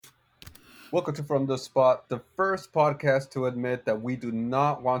Welcome to From the Spot, the first podcast to admit that we do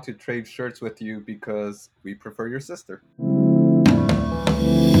not want to trade shirts with you because we prefer your sister.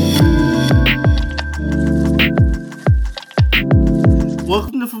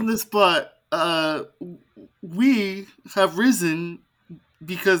 Welcome to From the Spot. We have risen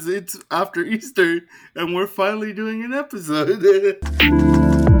because it's after Easter and we're finally doing an episode.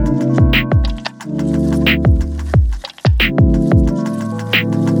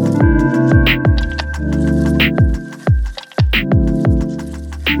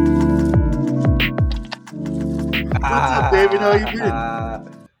 What's up, David? How you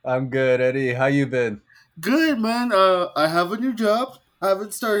been? I'm good, Eddie. How you been? Good, man. I have a new job.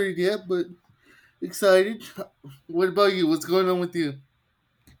 Haven't started yet, but excited. What about you? What's going on with you,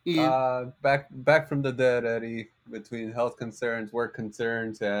 Ian? Back from the dead, Eddie. Between health concerns, work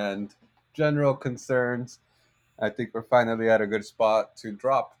concerns, and general concerns, I think we're finally at a good spot to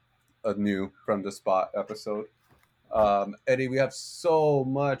drop a new From the Spot episode. Eddie, we have so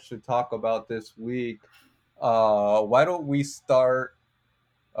much to talk about this week. Why don't we start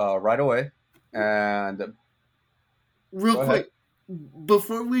right away? And Real go ahead. quick,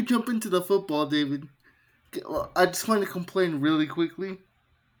 before we jump into the football, David, I just want to complain really quickly.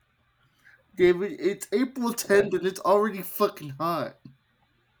 David, it's April Okay. 10th and it's already fucking hot.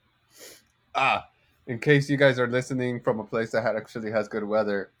 Ah, in case you guys are listening from a place that actually has good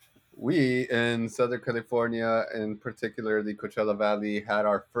weather, we in Southern California, in particular the Coachella Valley, had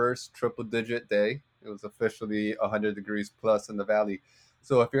our first triple digit day. It was officially 100 degrees plus in the valley.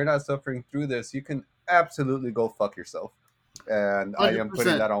 So if you're not suffering through this, you can absolutely go fuck yourself. And I am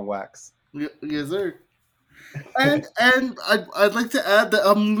putting 100%. that on wax. Yes, sir. And I'd like to add that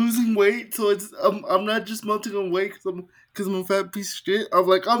I'm losing weight, so I'm not just melting on weight because I'm a fat piece of shit.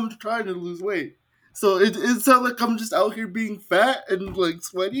 I'm trying to lose weight, so it's not like I'm just out here being fat and like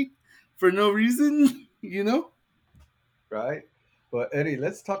sweaty for no reason, you know. Right? But Eddie,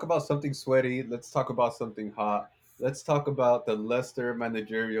 let's talk about something sweaty. Let's talk about something hot. Let's talk about the Leicester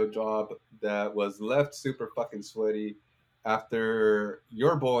managerial job that was left super fucking sweaty after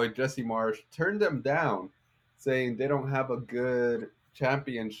your boy Jesse Marsh turned them down, saying they don't have a good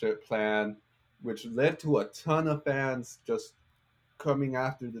championship plan, which led to a ton of fans just coming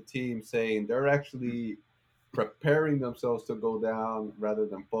after the team, saying they're actually preparing themselves to go down rather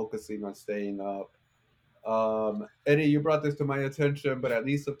than focusing on staying up. Eddie, you brought this to my attention, but at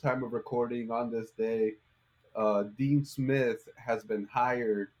least the time of recording on this day, Dean Smith has been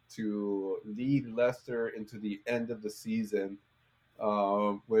hired to lead Leicester into the end of the season,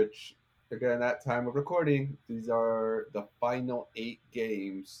 which, again, at time of recording, these are the final 8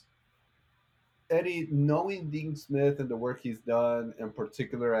 games. Eddie, knowing Dean Smith and the work he's done, in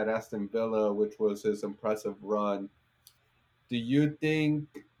particular at Aston Villa, which was his impressive run, do you think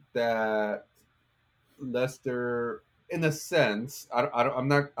that Leicester, in a sense, I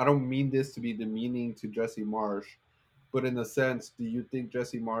don't mean this to be demeaning to Jesse Marsh, but in a sense, do you think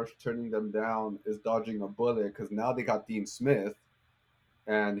Jesse Marsh turning them down is dodging a bullet because now they got Dean Smith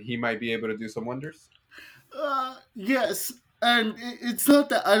and he might be able to do some wonders? Yes, and it's not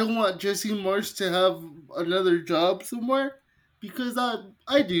that I don't want Jesse Marsh to have another job somewhere because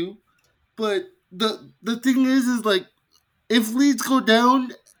I do, but the thing is like if Leeds go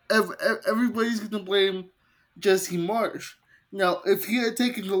down, everybody's gonna blame Jesse Marsh. Now, if he had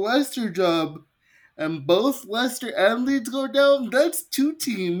taken the Leicester job and both Leicester and Leeds go down, that's two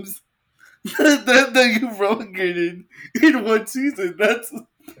teams that you relegated in one season. That's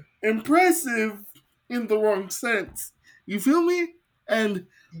impressive in the wrong sense. You feel me? And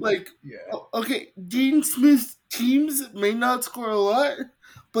like, Yeah. okay, Dean Smith's teams may not score a lot,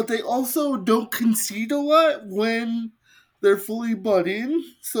 but they also don't concede a lot when they're fully bought in.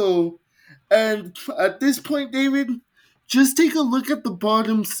 So, and at this point, David, just take a look at the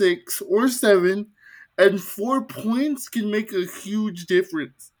bottom 6 or 7, and 4 points can make a huge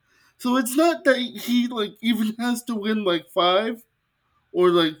difference. So it's not that he like even has to win like 5 or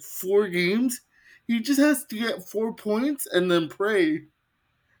like 4 games. He just has to get 4 points and then pray.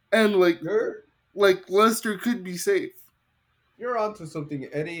 And You're like Leicester could be safe. you're onto something,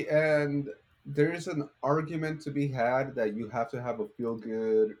 Eddie, and there's an argument to be had that you have to have a feel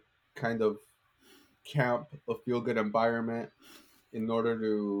good kind of camp, a feel good environment in order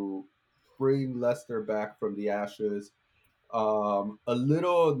to bring Leicester back from the ashes. A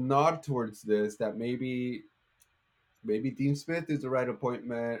little nod towards this that maybe Dean Smith is the right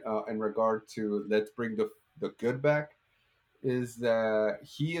appointment in regard to let's bring the good back is that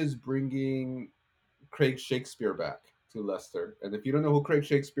he is bringing Craig Shakespeare back to Leicester. And if you don't know who Craig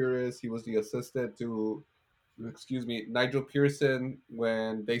Shakespeare is, he was the assistant to, excuse me, Nigel Pearson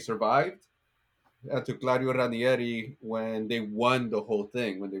when they survived. to Claudio Ranieri when they won the whole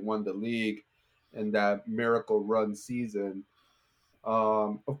thing, when they won the league and that miracle run season.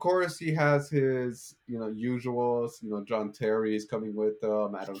 Of course, he has his usuals. John Terry is coming with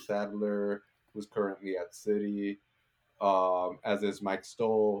him. Adam Sadler, who's currently at City, as is Mike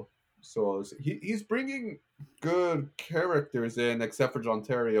Stoll. So he's bringing good characters in, except for John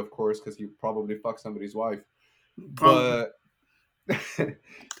Terry, of course, because he probably fucked somebody's wife. Probably. But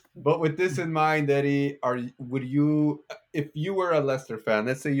but with this in mind, Eddie, would you, if you were a Leicester fan,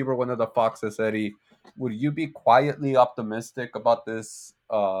 let's say you were one of the Foxes, Eddie, would you be quietly optimistic about this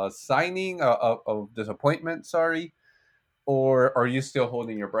signing of disappointment? Sorry, or are you still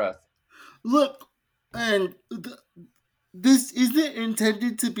holding your breath? Look, and this isn't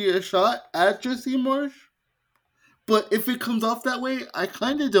intended to be a shot at Jesse Marsh, but if it comes off that way, I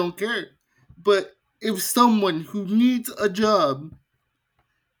kind of don't care. But if someone who needs a job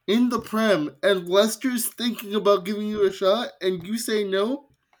in the Prem and Leicester's thinking about giving you a shot and you say no,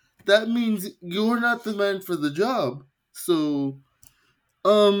 that means you're not the man for the job. So,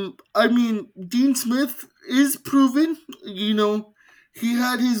 I mean, Dean Smith is proven, you know, he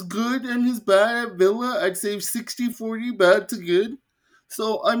had his good and his bad at Villa. I'd say 60-40 bad to good.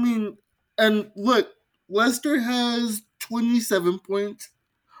 So, I mean, and look, Leicester has 27 points.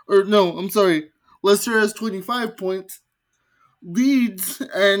 Or, no, I'm sorry. Leicester has 25 points. Leeds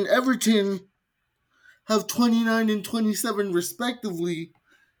and Everton have 29 and 27 respectively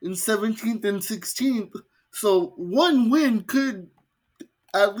in 17th and 16th. So one win could,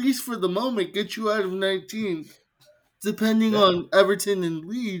 at least for the moment, get you out of 19th, depending That on Everton and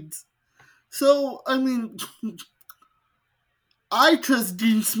Leeds. So, I mean, I trust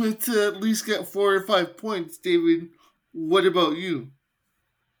Dean Smith to at least get 4 or 5 points, David. What about you?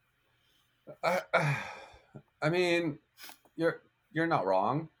 I, I mean, you're you're not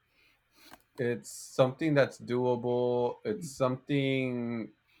wrong. It's something that's doable. It's something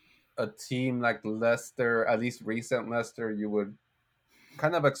a team like Leicester, at least recent Leicester, you would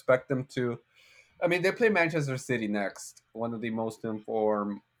kind of expect them to. I mean, they play Manchester City next, one of the most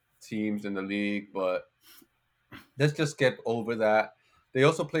informed teams in the league, but let's just get over that. They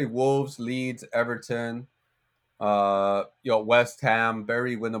also play Wolves, Leeds, Everton, West Ham,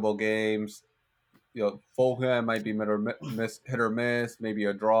 very winnable games. Fulham might be hit or miss, maybe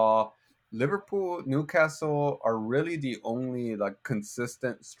a draw. Liverpool, Newcastle are really the only like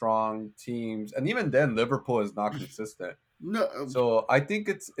consistent, strong teams, and even then, Liverpool is not consistent. No, So I think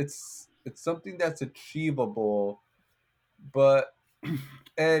it's something that's achievable. But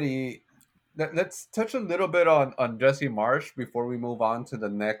Eddie, let's touch a little bit on Jesse Marsh before we move on to the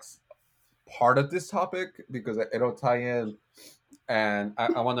next part of this topic because it'll tie in, and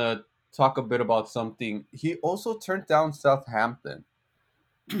I want to talk a bit about something. He also turned down Southampton.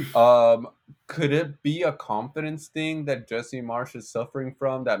 Um, could it be a confidence thing that Jesse Marsh is suffering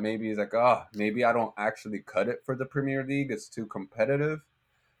from? That maybe he's like, maybe I don't actually cut it for the Premier League. It's too competitive.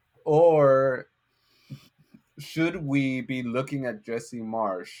 Or should we be looking at Jesse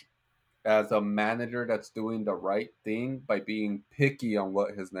Marsh as a manager that's doing the right thing by being picky on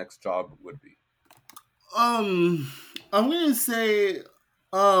what his next job would be? um, I'm gonna say,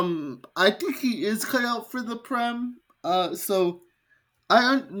 I think he is cut out for the Prem. So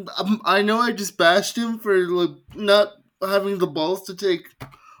I know I just bashed him for like not having the balls to take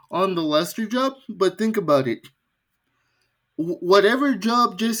on the Leicester job, but think about it. Whatever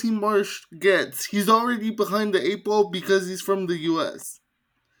job Jesse Marsh gets, he's already behind the eight ball because he's from the U.S.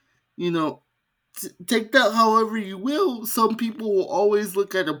 You know, take that however you will. Some people will always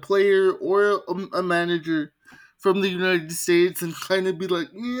look at a player or a manager from the United States and kind of be like,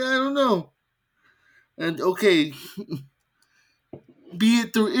 yeah, I don't know. And okay, be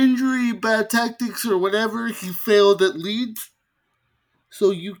it through injury, bad tactics, or whatever, he failed at Leeds. So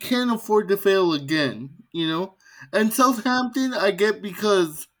you can't afford to fail again, you know? And Southampton, I get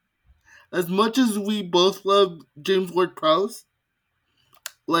because as much as we both love James Ward Prowse,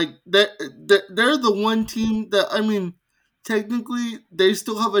 like they're the one team that, I mean, technically they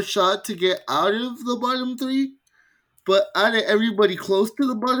still have a shot to get out of the bottom three, but out of everybody close to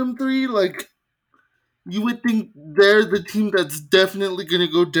the bottom three, like you would think they're the team that's definitely gonna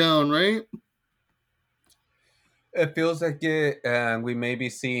go down, right? It feels like it, and we may be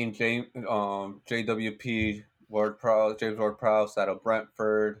seeing JWP James Ward Prowse out of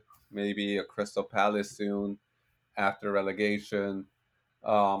Brentford, maybe a Crystal Palace soon after relegation.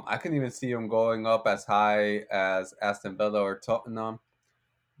 I can even see him going up as high as Aston Villa or Tottenham.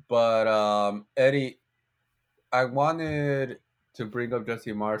 But Eddie, I wanted to bring up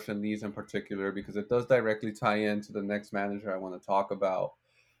Jesse Marsh and Leeds in particular because it does directly tie into the next manager I want to talk about.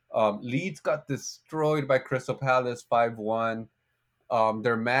 Leeds got destroyed by Crystal Palace 5-1.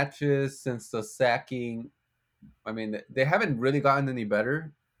 Their matches since the sacking, I mean, they haven't really gotten any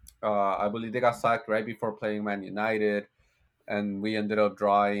better. I believe they got sacked right before playing Man United, and we ended up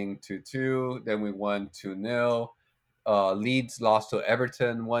drawing 2-2. Then we won 2-0. Leeds lost to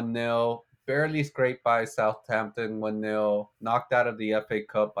Everton 1-0. Barely scraped by Southampton 1-0. Knocked out of the FA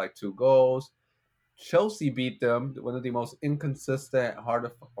Cup by 2 goals. Chelsea beat them, one of the most inconsistent, hard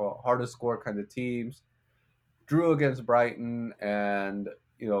to score kind of teams. Drew against Brighton, and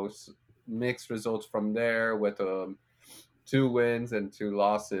you know mixed results from there with 2 wins and 2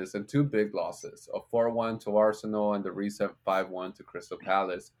 losses, and 2 big losses: a 4-1 to Arsenal and the recent 5-1 to Crystal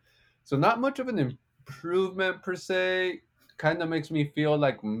Palace. So not much of an improvement per se. Kind of makes me feel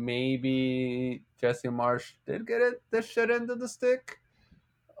like maybe Jesse Marsh did get it the shit end of the stick,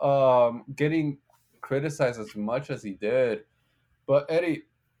 getting criticized as much as he did. But Eddie,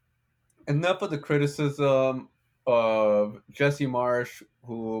 enough of the criticism of Jesse Marsh,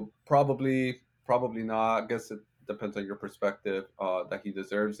 who probably not. I guess it depends on your perspective. That he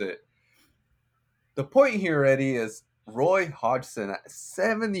deserves it. The point here, Eddie, is Roy Hodgson at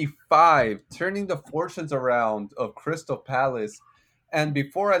 75, turning the fortunes around of Crystal Palace. And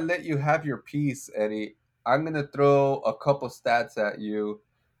before I let you have your piece, Eddie, I'm gonna throw a couple stats at you,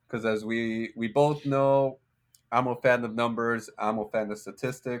 because as we both know, I'm a fan of numbers. I'm a fan of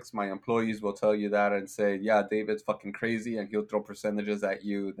statistics. My employees will tell you that and say, "Yeah, David's fucking crazy," and he'll throw percentages at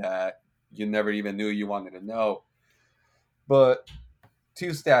you that you never even knew you wanted to know. But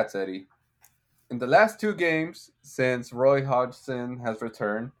two stats, Eddie. In the last 2 games since Roy Hodgson has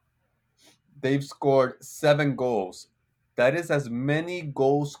returned, they've scored 7 goals. That is as many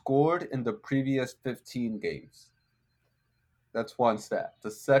goals scored in the previous 15 games. That's one stat.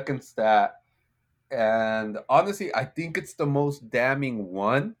 The second stat, and honestly, I think it's the most damning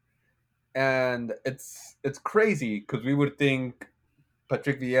one, and it's crazy because we would think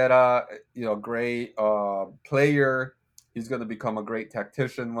Patrick Vieira, great player, he's going to become a great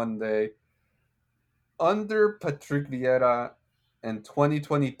tactician one day. Under Patrick Vieira in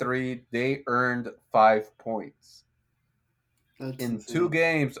 2023, they earned 5 points. That's In two insane.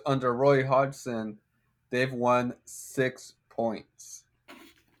 games under Roy Hodgson, they've won 6 points.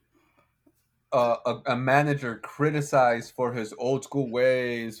 A manager criticized for his old school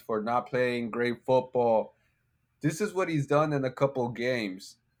ways, for not playing great football. This is what he's done in a couple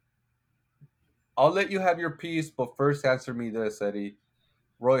games. I'll let you have your piece, but first answer me this, Eddie.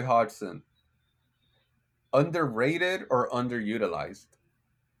 Roy Hodgson, underrated or underutilized?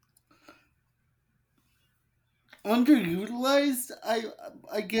 Underutilized,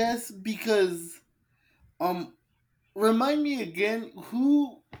 I guess, because um remind me again,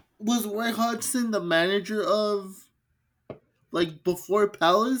 who was Roy Hodgson the manager of, like, before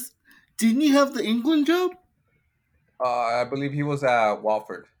Palace? Didn't he have the England job? I believe he was at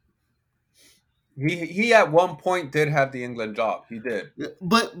Watford. He at one point did have the England job. He did, Yeah,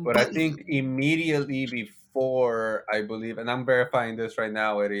 But but I but think immediately before, I believe, and I'm verifying this right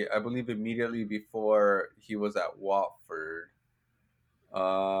now, Eddie. I believe immediately before he was at Watford,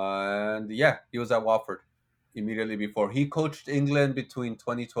 and yeah, he was at Watford immediately before. He coached England between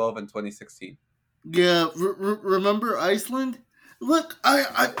 2012 and 2016. yeah, remember Iceland? Look,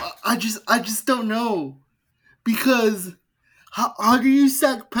 I just don't know, because how do you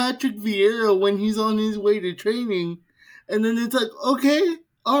sack Patrick Vieira when he's on his way to training, and then it's like, okay,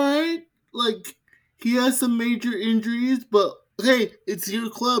 all right, like, he has some major injuries, but hey, it's your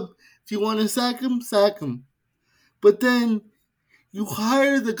club. If you want to sack him, sack him. But then you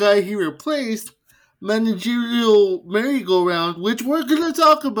hire the guy he replaced, managerial merry-go-round, which we're gonna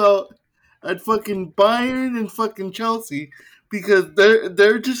talk about at fucking Bayern and fucking Chelsea, because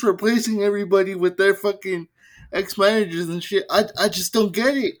they're just replacing everybody with their fucking ex managers and shit. I just don't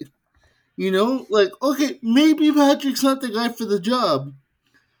get it. Like, okay, maybe Patrick's not the guy for the job,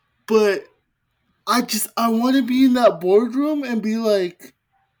 but I want to be in that boardroom and be like,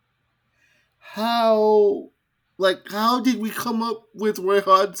 how how did we come up with Roy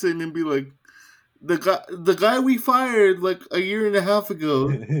Hodgson and be like, the guy we fired like a year and a half ago,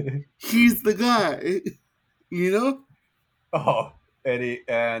 he's the guy, you know? Oh, Eddie,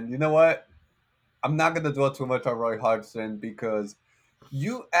 and you know what? I'm not gonna dwell too much on Roy Hodgson because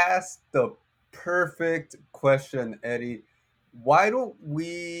you asked the perfect question, Eddie. Why don't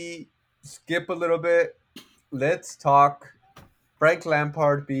we skip a little bit? Let's talk Frank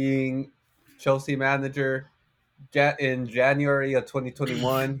Lampard being Chelsea manager. In January of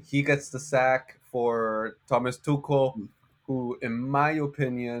 2021, he gets the sack for Thomas Tuchel, who, in my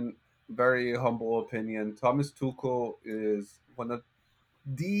opinion, very humble opinion, Thomas Tuchel is one of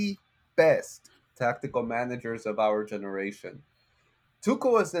the best tactical managers of our generation.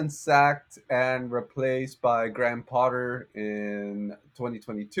 Tuchel was then sacked and replaced by Graham Potter in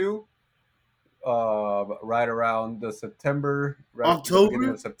 2022, right around the September, right the beginning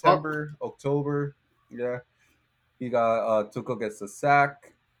October. of September, October. Yeah, he got Tuchel gets the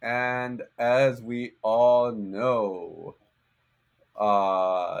sack, and as we all know,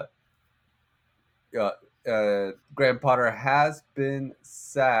 uh, uh, Graham Potter has been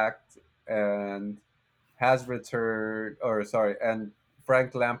sacked and has returned, or sorry, and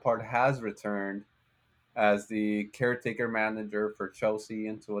Frank Lampard has returned as the caretaker manager for Chelsea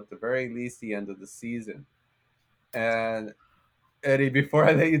until at the very least the end of the season. And Eddie, before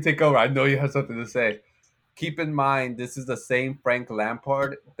I let you take over, I know you have something to say. Keep in mind, this is the same Frank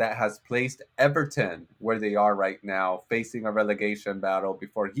Lampard that has placed Everton where they are right now, facing a relegation battle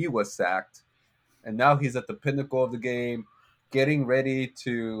before he was sacked. And now he's at the pinnacle of the game, getting ready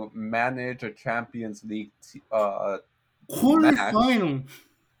to manage a Champions League match, Quarterfinal.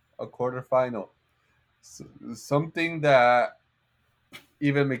 a quarterfinal. Something that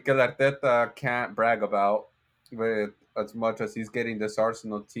even Mikel Arteta can't brag about with as much as he's getting this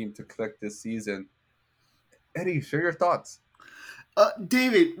Arsenal team to click this season. Eddie, share your thoughts.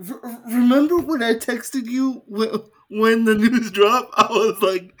 David, remember when I texted you when the news dropped? I was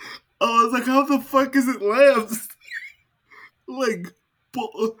like, how the fuck is it Lambs? Like,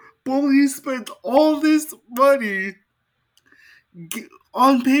 Boehly spent all this money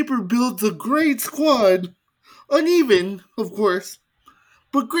on paper, builds a great squad, uneven, of course,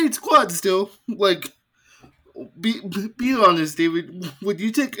 but great squad still. Like, be honest, David. Would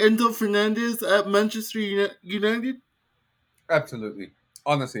you take Enzo Fernandez at Manchester United? Absolutely.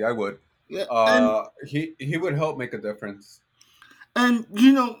 Honestly, I would. Yeah, and He would help make a difference.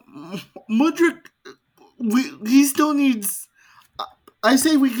 you know, Mudrick, he still needs. I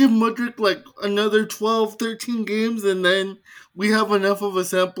say we give Mudrick like another 12, 13 games, and then we have enough of a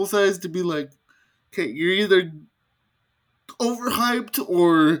sample size to be like, okay, you're either overhyped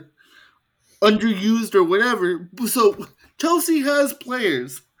or underused or whatever. So Chelsea has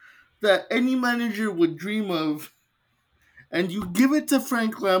players that any manager would dream of, and you give it to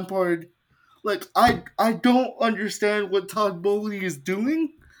Frank Lampard. Like I don't understand what Todd Bowley is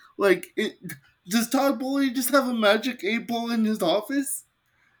doing. Like it does Todd Bowley just have a magic 8 ball in his office?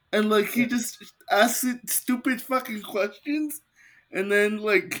 And like he just asks it stupid fucking questions, and then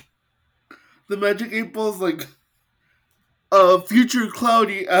like the magic 8 ball's like future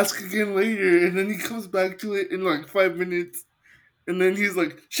cloudy, ask again later, and then he comes back to it in like 5 minutes, and then he's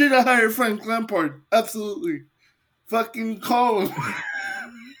like, should I hire Frank Lampard? Absolutely. Fucking call him.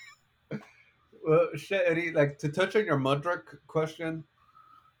 Well, shit, Eddie, like to touch on your Mudrick question,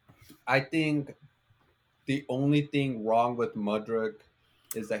 I think the only thing wrong with Mudrick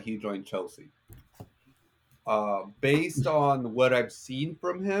is that he joined Chelsea. Based on what I've seen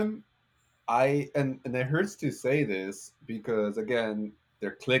from him, and it hurts to say this because again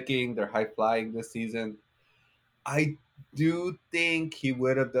they're clicking, they're high flying this season. I do think he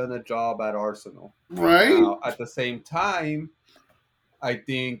would have done a job at Arsenal. Right? Now, at the same time, I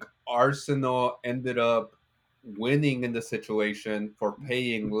think Arsenal ended up winning in the situation for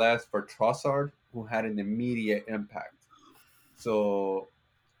paying less for Trossard, who had an immediate impact. So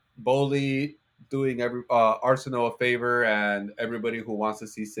Boehly doing Arsenal a favor and everybody who wants to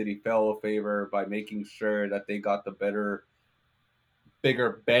see City fail a favor by making sure that they got the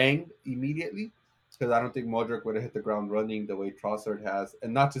bigger bang immediately. Because I don't think Modric would have hit the ground running the way Trossard has.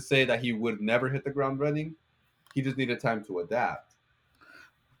 And not to say that he would never hit the ground running, he just needed time to adapt.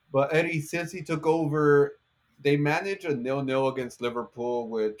 But Eddie, since he took over, they managed a nil-nil against Liverpool,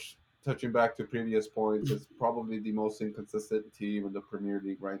 which, touching back to previous points, is probably the most inconsistent team in the Premier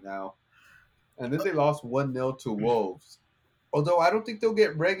League right now. And then they lost 1-0 to Wolves. Although I don't think they'll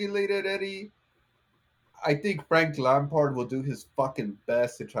get regulated, Eddie. I think Frank Lampard will do his fucking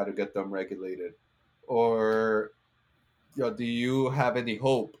best to try to get them regulated. Or do you have any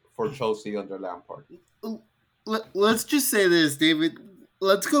hope for Chelsea under Lampard? Let's just say this, David.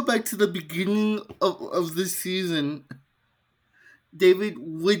 Let's go back to the beginning of this season. David,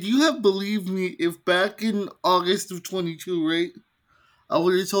 would you have believed me if back in August of 22, right? I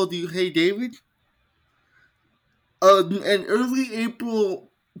would have told you, hey, David, an early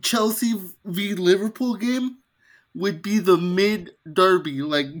April Chelsea v Liverpool game would be the mid derby.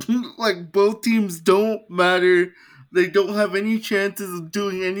 Like, like both teams don't matter. They don't have any chances of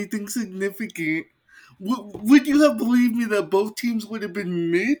doing anything significant. Would you have believed me that both teams would have been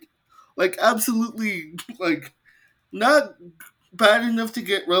mid? Like, absolutely, like, not bad enough to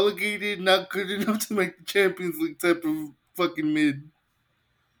get relegated, not good enough to make the Champions League type of fucking mid.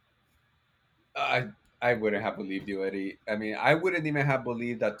 I wouldn't have believed you, Eddie. I mean, I wouldn't even have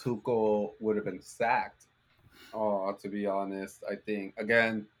believed that Tuchel would have been sacked. Oh, to be honest, I think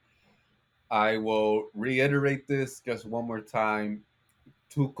again, I will reiterate this just one more time.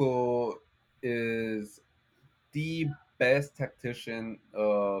 Tuchel is the best tactician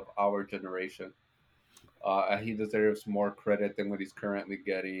of our generation. And he deserves more credit than what he's currently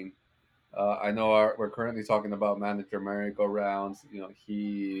getting. I know we're currently talking about manager merry-go-rounds. You know,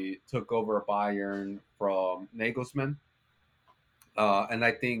 he took over Bayern from Nagelsmann, and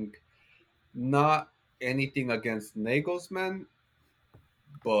I think not anything against Nagelsmann,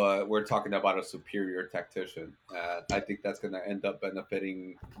 but we're talking about a superior tactician, and I think that's going to end up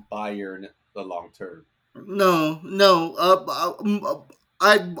benefiting Bayern the long term. No, no.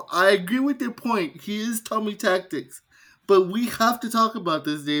 I agree with your point. He is Tommy Tactics, but we have to talk about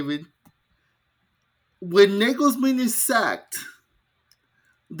this, David. When Nagelsmann is sacked,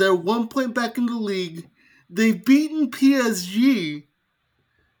 they're 1 point back in the league. They've beaten PSG,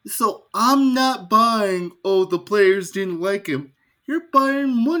 so I'm not buying. Oh, the players didn't like him. You're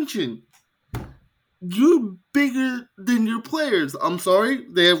Bayern Munchen. You're bigger than your players. I'm sorry,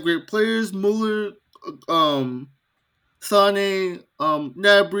 they have great players. Muller, um, Sane,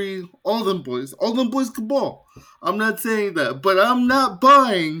 Nabry, all them boys can ball. I'm not saying that, but I'm not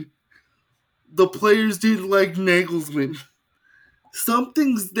buying the players didn't like Nagelsmann.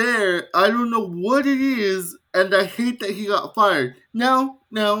 Something's there. I don't know what it is, and I hate that he got fired. Now,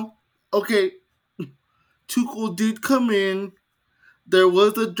 okay, Tuchel did come in. There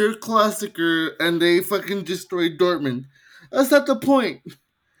was a dirt classicer, and they fucking destroyed Dortmund. That's not the point.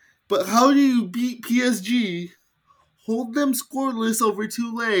 But how do you beat PSG, hold them scoreless over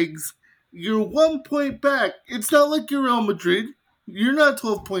 2 legs? You're 1 point back. It's not like you're Real Madrid. You're not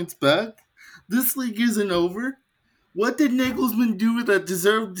 12 points back. This league isn't over. What did Nagelsmann do that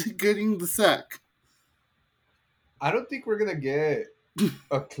deserved getting the sack? I don't think we're going to get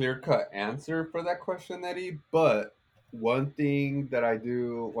a clear cut answer for that question, Eddie, but one thing that I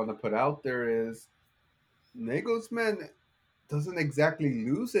do want to put out there is Nagelsmann doesn't exactly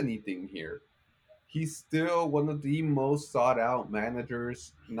lose anything here. He's still one of the most sought out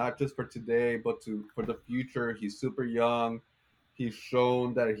managers, not just for today, but for the future. He's super young. He's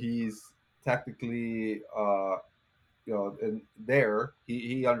shown that he's tactically, and there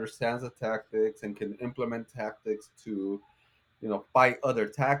he understands the tactics and can implement tactics to, fight other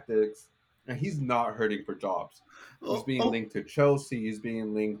tactics. And he's not hurting for jobs. He's Oh, being oh, linked to Chelsea. He's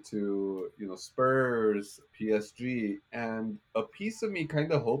being linked to Spurs, PSG, and a piece of me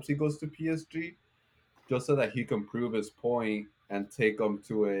kind of hopes he goes to PSG just so that he can prove his point and take them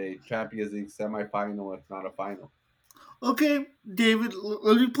to a Champions League semifinal, if not a final. okay, David,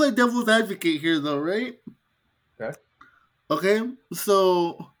 let me play devil's advocate here, though, right? Okay. Okay,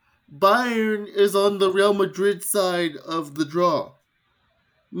 so Bayern is on the Real Madrid side of the draw,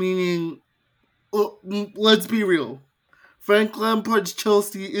 meaning, let's be real. Frank Lampard's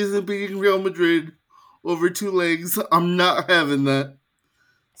Chelsea isn't beating Real Madrid over 2 legs. I'm not having that.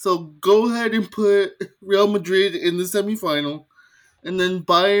 So go ahead and put Real Madrid in the semifinal, and then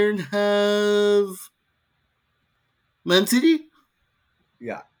Bayern have Man City.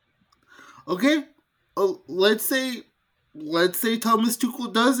 Yeah. Okay, let's say Thomas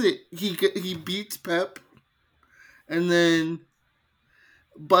Tuchel does it. He beats Pep, and then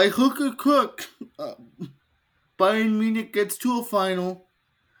by hook or crook, Bayern Munich gets to a final,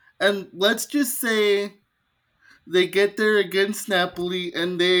 and let's just say they get there against Napoli,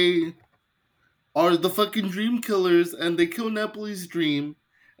 and they are the fucking dream killers, and they kill Napoli's dream,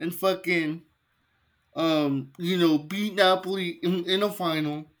 and fucking beat Napoli in a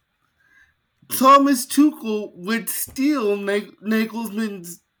final. Thomas Tuchel would steal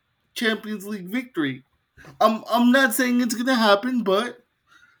Nagelsmann's Champions League victory. I'm not saying it's gonna happen, but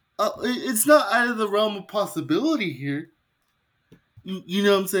it's not out of the realm of possibility here. You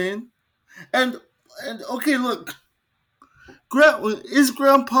know what I'm saying? And and okay, look, is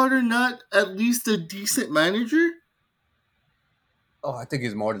Graham Potter not at least a decent manager? Oh, I think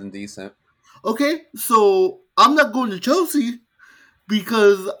he's more than decent. Okay, so I'm not going to Chelsea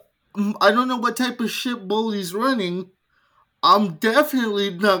because I don't know what type of shit Boehly's running. I'm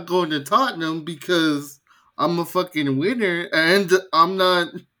definitely not going to Tottenham because I'm a fucking winner, and I'm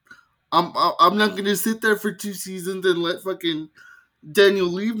not gonna sit there for 2 seasons and let fucking Daniel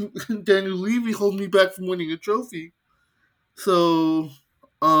Levy Daniel Levy hold me back from winning a trophy. So,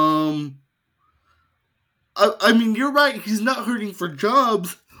 um, I mean, you're right. He's not hurting for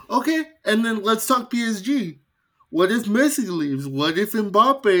jobs. Okay, and then let's talk PSG. What if Messi leaves? What if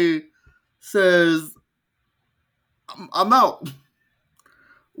Mbappe says I'm out?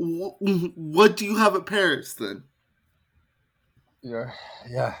 What do you have at Paris then? Yeah,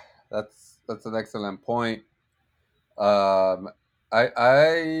 yeah, that's an excellent point. Um,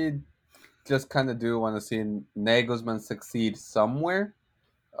 I just kind of do want to see Nagelsmann succeed somewhere,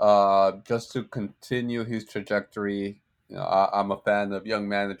 just to continue his trajectory. I'm a fan of young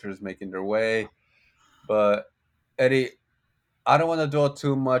managers making their way, but Eddie, I don't want to dwell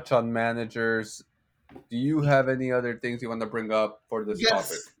too much on managers. Do you have any other things you want to bring up for this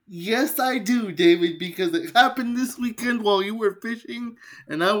topic? Yes, I do, David, because it happened this weekend while you were fishing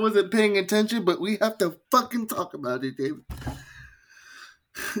and I wasn't paying attention, but we have to fucking talk about it, David.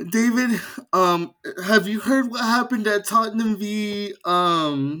 David, have you heard what happened at Tottenham v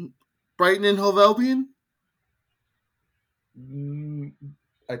Brighton and Hove Albion? Mm,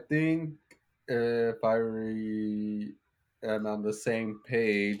 I think if am on the same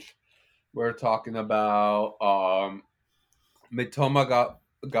page, we're talking about Mitoma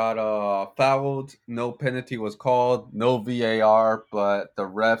got fouled. No penalty was called. No VAR, but the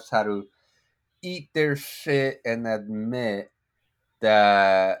refs had to eat their shit and admit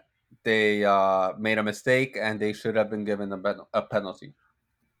that they made a mistake and they should have been given a penalty.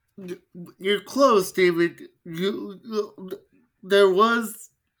 You're close, David. There was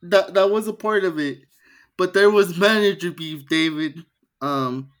that was a part of it, but there was manager beef, David.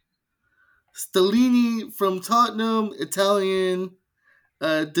 Um, Stellini from Tottenham, Italian.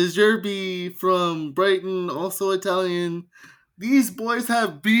 De Zerbi from Brighton, also Italian. These boys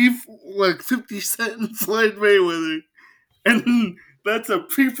have beef like 50 Cent and Floyd Mayweather, and that's a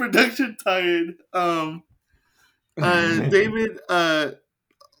pre-production tie-in. David,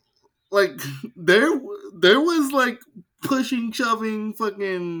 like there, there was like pushing, shoving,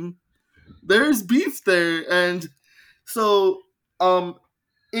 fucking. There's beef there, and so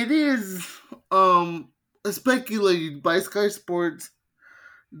it is speculated by Sky Sports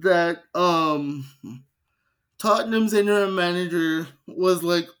that Tottenham's interim manager was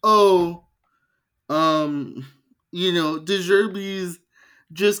like, "Oh, um, De Zerbi's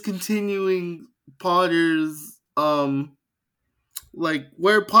just continuing Potter's like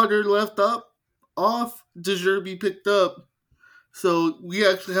where Potter left up off, De Zerbi picked up. So we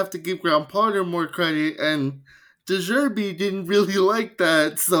actually have to give Graham Potter more credit, and De Zerbi didn't really like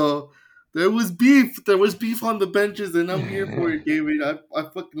that. So there was beef. There was beef on the benches, and I'm here for it, David. I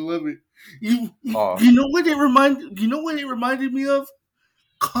fucking love it. Oh, You know what it reminded you know what it reminded me of?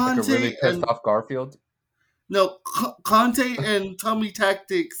 like a really Conte pissed and off Garfield. no Conte and Tommy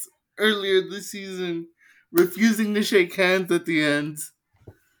Tactics earlier this season refusing to shake hands at the end.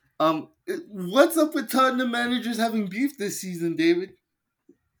 What's up with Tottenham managers having beef this season, David?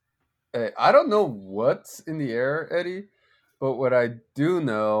 Hey, I don't know what's in the air, Eddie, but what I do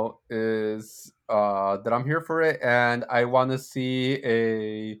know is that I'm here for it, and I want to see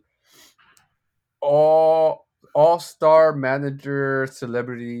a all star manager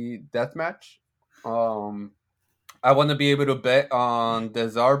celebrity death match. Um, I want to be able to bet on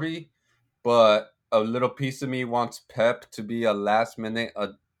Desarby, but a little piece of me wants Pep to be a last minute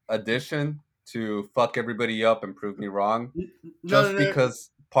addition to fuck everybody up and prove me wrong, No, no, just no, because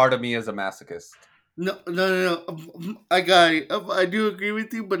part of me is a masochist. no. I got it. I do agree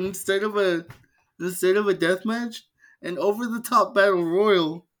with you, but instead of a death match, an over the top battle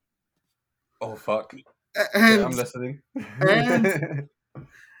royal, Oh fuck. Okay, and I'm listening. and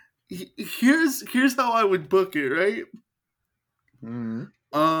here's how I would book it. Right. Mhm.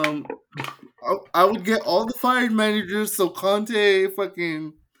 Um, I would get all the fired managers, so Conte,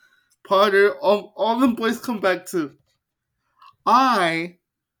 fucking Potter, all them boys come back to. I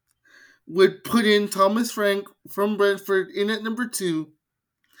would put in Thomas Frank from Brentford in at number two,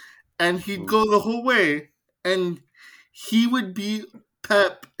 and he'd Oof. go the whole way, and he would be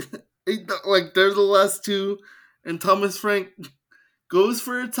Pep. Like they're the last two, and Thomas Frank goes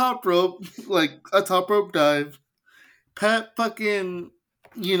for a top rope, like a top rope dive. Pep fucking,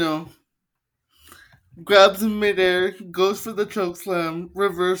 you know, grabs him midair, goes for the choke slam,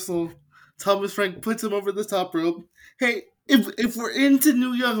 reversal. Thomas Frank puts him over the top rope. Hey, if we're into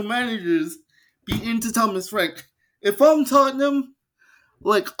new young managers, be into Thomas Frank. If I'm Tottenham,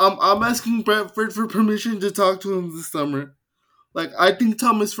 like I'm asking Brentford for permission to talk to him this summer. Like I think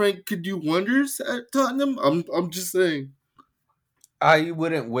Thomas Frank could do wonders at Tottenham. I'm just saying. I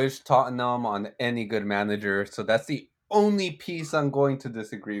wouldn't wish Tottenham on any good manager, so that's the only piece I'm going to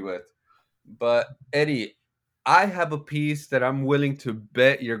disagree with. But Eddie, I have a piece that I'm willing to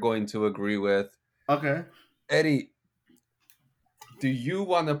bet you're going to agree with. Okay. Eddie, do you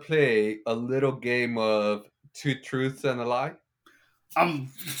want to play a little game of two truths and a lie? I'm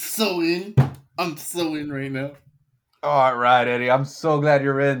so in. I'm so in right now. All right, Eddie. I'm so glad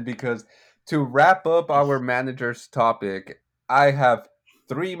you're in because to wrap up our managers topic, I have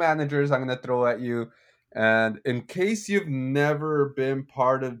three managers I'm going to throw at you. And in case you've never been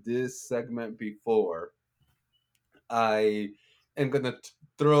part of this segment before, I am going to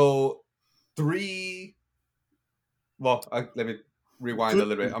throw three. Let me rewind a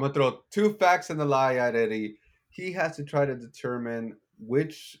little bit. I'm going to throw two facts and a lie at Eddie. He has to try to determine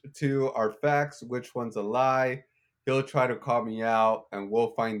which two are facts, which one's a lie. He'll try to call me out, and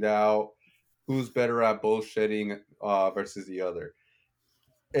we'll find out who's better at bullshitting versus the other.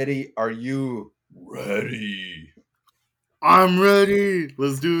 Eddie, are you ready? I'm ready.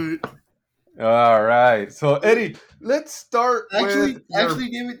 Let's do it. All right. So, Eddie, let's start with Actually,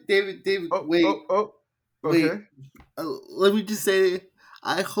 your. David, Oh, wait, oh, oh. wait. Okay. Let me just say,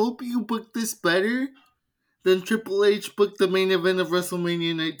 I hope you booked this better than Triple H booked the main event of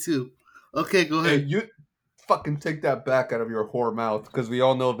WrestleMania Night 2. Okay, go Hey, ahead. you fucking take that back out of your whore mouth because we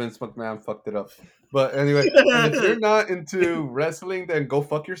all know Vince McMahon fucked it up. But anyway, and if you're not into wrestling, then go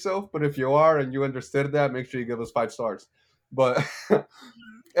fuck yourself. But if you are and you understood that, make sure you give us 5 stars. But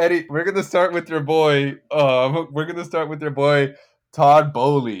Eddie, we're gonna start with your boy. We're gonna start with your boy Todd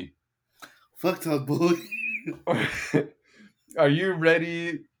Boehly. Fuck Todd Boy. Are you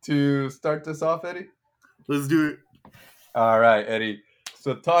ready to start this off, Eddie? Let's do it. All right, Eddie.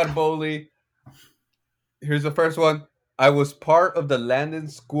 So Todd Boehly, here's the first one. I was part of the Landon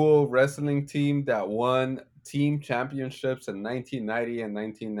School wrestling team that won team championships in 1990 and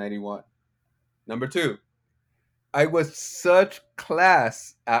 1991. Number two, I was such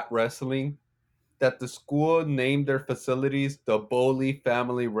class at wrestling that the school named their facilities the Boehly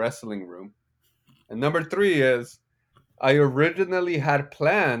Family Wrestling Room. And number three is I originally had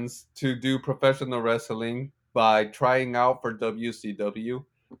plans to do professional wrestling by trying out for WCW,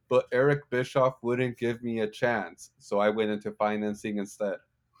 but Eric Bischoff wouldn't give me a chance, so I went into financing instead.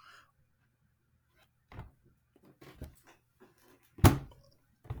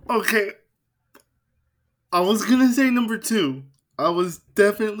 Okay, I was gonna say number two. I was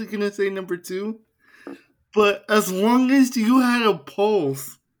definitely gonna say number two. But as long as you had a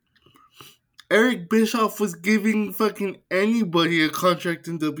pulse, Eric Bischoff was giving fucking anybody a contract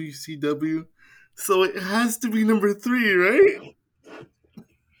in WCW. So it has to be number three, right?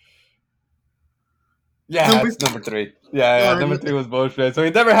 Yeah, Number it's number three. Yeah, uh, number three was bullshit. So he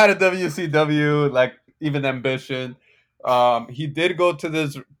never had a WCW like even ambition. He did go to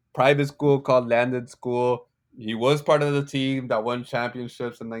this private school called Landon School. He was part of the team that won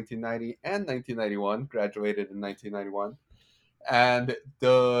championships in 1990 and 1991. Graduated in 1991, and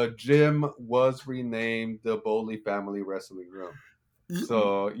the gym was renamed the Boehly Family Wrestling Room. you,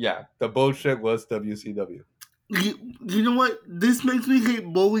 So yeah, the bullshit was WCW. you know what? This makes me hate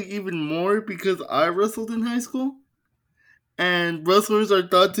Bowie even more because I wrestled in high school, and wrestlers are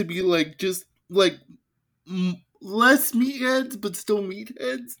thought to be like just like less meatheads, but still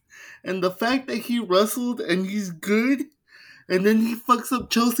meatheads. And the fact that he wrestled and he's good, and then he fucks up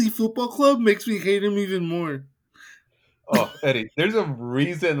Chelsea Football Club makes me hate him even more. Oh, Eddie, there's a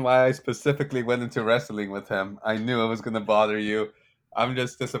reason why I specifically went into wrestling with him. I knew it was going to bother you. I'm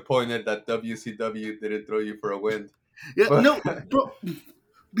just disappointed that WCW didn't throw you for a win. Yeah, But no, bro,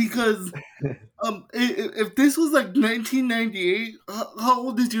 because if this was like 1998, how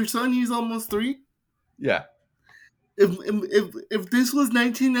old is your son? He's almost three. yeah. If this was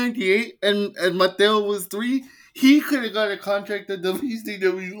 1998 and Mateo was three, he could have got a contract at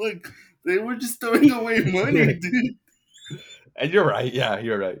WCW. Like they were just throwing away money, dude. And you're right. Yeah,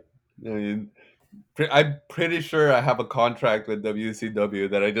 you're right. I mean, I'm pretty sure I have a contract with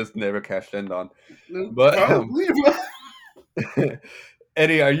WCW that I just never cashed in on. But Probably, bro.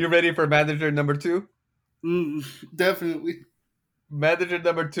 Eddie, are you ready for manager number two? Definitely. Manager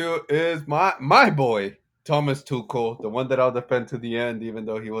number two is my boy Thomas Tuchel, the one that I'll defend to the end, even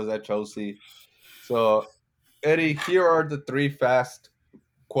though he was at Chelsea. So, Eddie, here are the three fast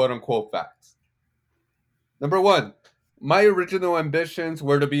quote unquote facts. Number one, my original ambitions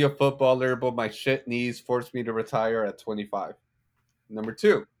were to be a footballer, but my shit knees forced me to retire at 25. Number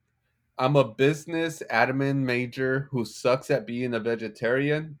two, I'm a business admin major who sucks at being a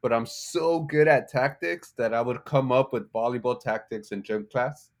vegetarian, but I'm so good at tactics that I would come up with volleyball tactics in gym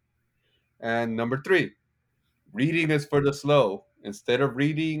class. And number three, reading is for the slow. Instead of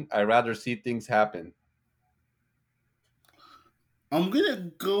reading, I rather see things happen. I'm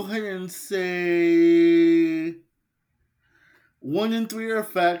gonna go ahead and say one and three are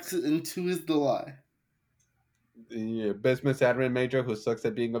facts, and two is the lie. The business admin major who sucks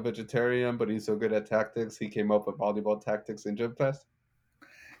at being a vegetarian, but he's so good at tactics, he came up with volleyball tactics in gym class.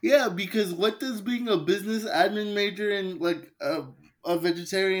 Yeah, because what does being a business admin major and like a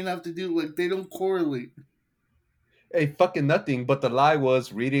vegetarian have to do? Like they don't correlate. Hey, fucking nothing. But the lie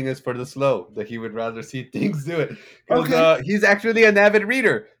was reading is for the slow. That he would rather see things do it because Okay. he's actually an avid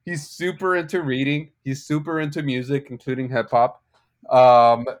reader. He's super into reading. He's super into music, including hip hop.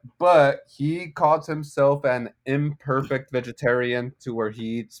 Um, but he calls himself an imperfect vegetarian to where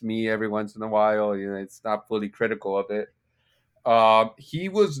he eats meat every once in a while. You know, it's not fully critical of it. He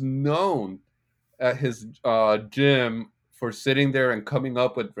was known at his gym for sitting there and coming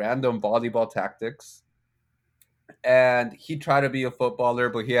up with random volleyball tactics, and he tried to be a footballer,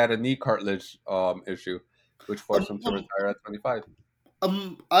 but he had a knee cartilage issue, which Um, forced him to um, retire at 25.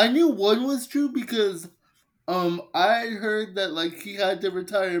 I knew one was true because I heard that like he had to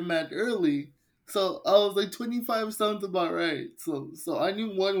retire mad early. So I was like 25 sounds about right. So I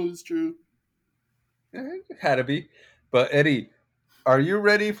knew one was true. It had to be. But Eddie, are you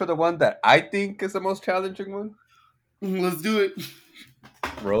ready for the one that I think is the most challenging one? Let's do it.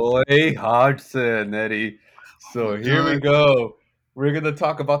 Roy Hodgson, Eddie. Oh my So here we god. go. We're gonna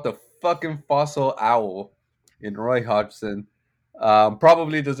talk about the fucking fossil owl in Roy Hodgson.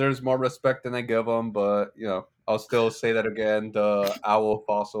 Probably deserves more respect than I give him, but you know, I'll still say that again. The owl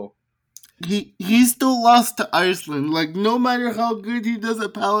fossil. He still lost to Iceland. Like no matter how good he does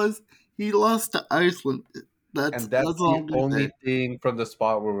at Palace, he lost to Iceland. That's And that's all the I'm gonna say. only thing from the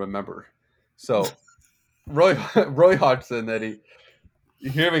spot we'll remember. So Roy Roy Hodgson, Eddie.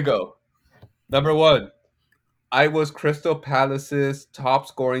 Here we go. Number one, I was Crystal Palace's top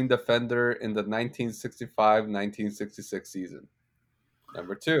scoring defender in the 1965-1966 season.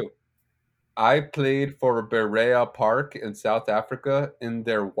 Number two, I played for Berea Park in South Africa in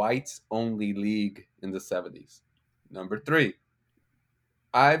their whites only league in the 70s. Number three,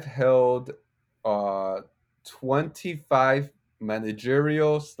 I've held uh, 25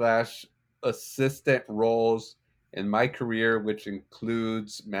 managerial slash assistant roles in my career, which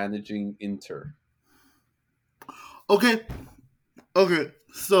includes managing Inter. Okay, okay.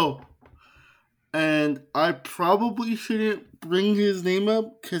 So, and I probably shouldn't bring his name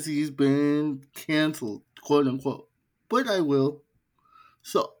up because he's been canceled, quote unquote. But I will.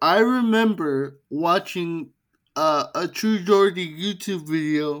 So I remember watching a True Geordie YouTube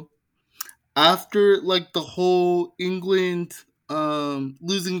video after like the whole England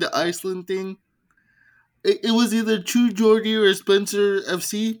losing the Iceland thing. It was either True Geordie or Spencer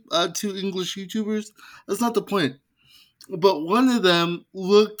FC, two English YouTubers. That's not the point. But one of them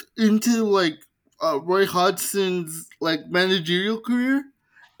looked into like Roy Hodgson's like managerial career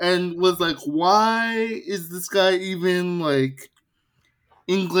and was like, why is this guy even like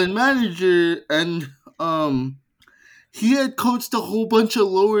England manager? And he had coached a whole bunch of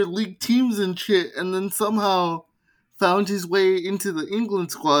lower league teams and shit, and then somehow found his way into the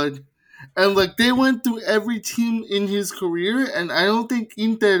England squad. And like they went through every team in his career, and I don't think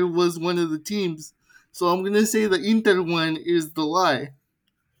Inter was one of the teams. So I'm gonna say the Inter one is the lie.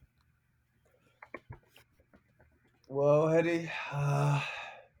 Well, Eddie,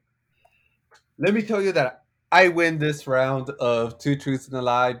 let me tell you that I win this round of Two Truths and a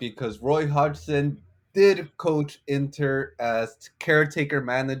Lie because Roy Hodgson did coach Inter as caretaker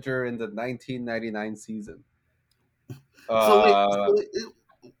manager in the 1999 season. So wait, Uh,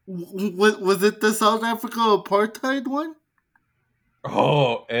 was it the South Africa apartheid one?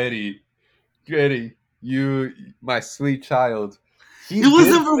 oh, Eddie, you, my sweet child. He It was did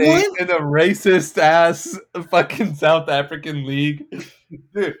number play one. in a racist ass fucking South African league.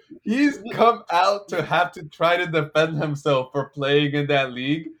 Dude, he's come out to have to try to defend himself for playing in that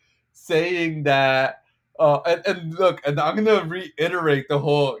league, saying that. And look, and I'm gonna reiterate the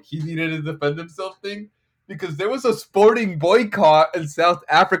whole he needed to defend himself thing because there was a sporting boycott in South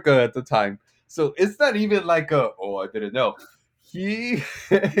Africa at the time. So it's not even like a oh I didn't know. He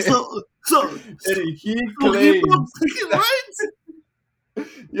he So he brought claims picket that lines.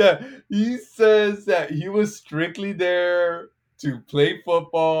 yeah, he says that he was strictly there to play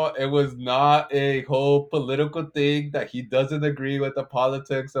football. It was not a whole political thing, that he doesn't agree with the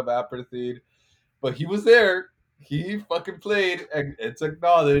politics of apartheid, but he was there. He fucking played, and it's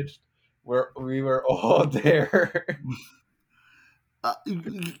acknowledged. We were all there.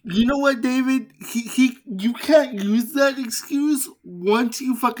 You know what, David? You can't use that excuse once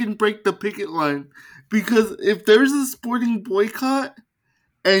you fucking break the picket line, because if there's a sporting boycott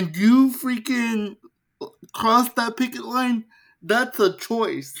and you freaking cross that picket line, that's a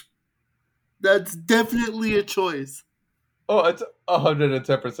choice. That's definitely a choice. Oh, it's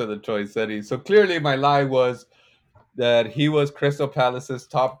 110% a choice, Eddie. So clearly, my lie was that he was Crystal Palace's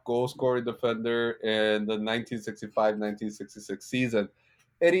top goal scoring defender in the 1965-1966 season.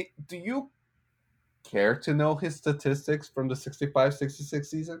 Eddie, do you care to know his statistics from the 65-66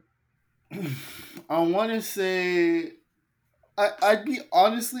 season? I want to say I'd be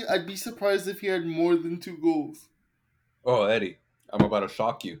honestly I'd be surprised if he had more than 2 goals. Oh, Eddie, I'm about to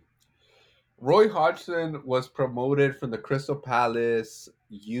shock you. Roy Hodgson was promoted from the Crystal Palace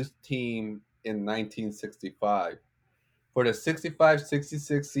youth team in 1965. For the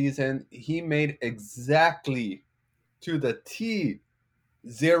 65-66 season, he made exactly to the T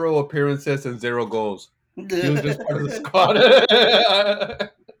zero appearances and zero goals. He was just part of the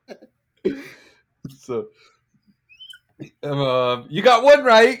squad. So you got one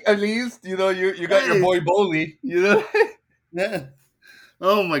right at least. You know, you got your Hey, boy Boehly. You know, yeah.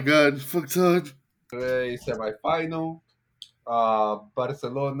 Oh my God, fuck Todd. a semifinal.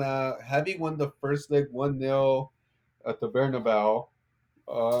 Barcelona having won the first leg 1-0 at the Bernabeu,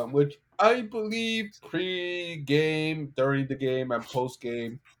 which I believe pre-game, during the game, and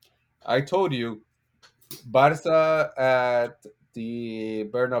post-game. I told you, Barca at the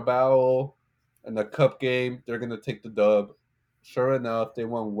Bernabeu in the cup game, they're gonna take the dub. Sure enough, they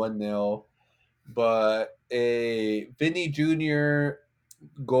won 1-0. But a Vinny Jr.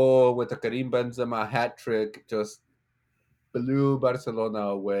 goal with a Karim Benzema hat trick just blew Barcelona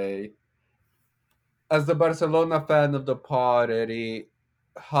away. As the Barcelona fan of the pod, Eddie,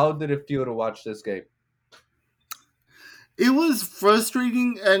 how did it feel to watch this game? It was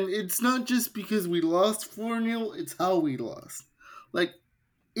frustrating, and it's not just because we lost 4-0, it's how we lost. Like,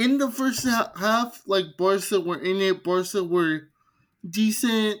 in the first half, like, Barca were in it, Barca were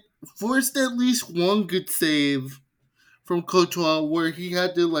decent, forced at least one good save from Courtois where he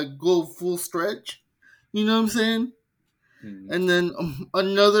had to, like, go full stretch. You know what I'm saying? Hmm. And then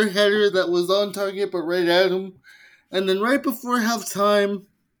another header that was on target but right at him. And then right before halftime,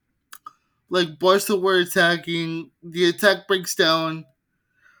 like Barca were attacking, the attack breaks down.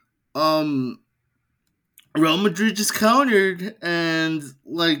 Um, Real Madrid just countered, and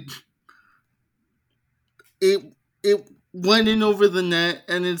like it went in over the net,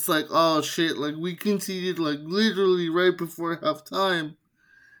 and it's like, oh shit, like we conceded like literally right before halftime,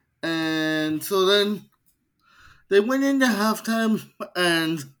 and so then they went into halftime,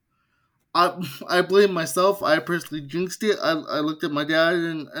 and I blame myself. I personally jinxed it. I looked at my dad,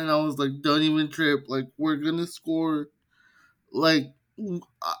 and I was like, don't even trip. Like, we're gonna score. Like,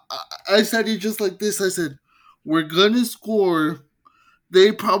 I said it just like this. I said, we're gonna score.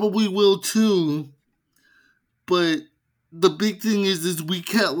 They probably will too. But the big thing is we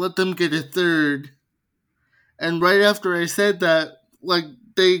can't let them get a third. And right after I said that, like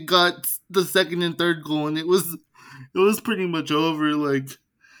they got the second and third goal, and it was pretty much over.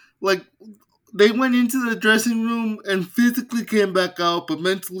 Like they went into the dressing room and physically came back out, but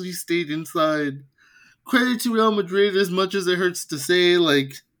mentally stayed inside. Credit to Real Madrid, as much as it hurts to say.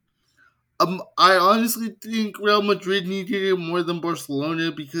 Like, I honestly think Real Madrid needed it more than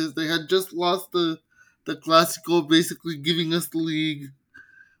Barcelona because they had just lost the Clásico, basically giving us the league.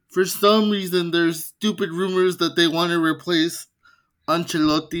 For some reason, there's stupid rumors that they want to replace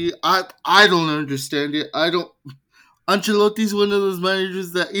Ancelotti. I don't understand it. I don't. Ancelotti's one of those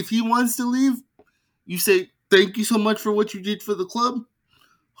managers that if he wants to leave, you say thank you so much for what you did for the club.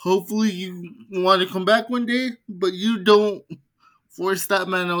 Hopefully, you want to come back one day, but you don't force that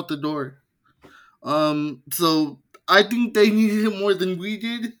man out the door. So I think they needed it more than we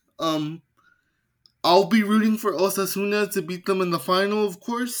did. I'll be rooting for Osasuna to beat them in the final, of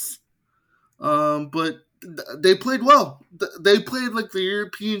course. But they played well. They played like the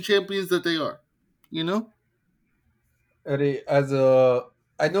European champions that they are. You know. Eddie, as a,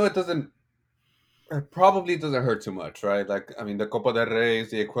 I know it probably doesn't hurt too much, right? Like, I mean, the Copa del Rey is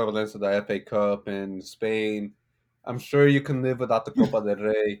the equivalent of the FA Cup in Spain. I'm sure you can live without the Copa del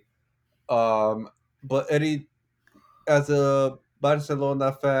Rey. Um, but Eddie, as a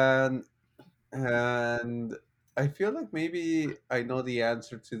Barcelona fan, and I feel like maybe I know the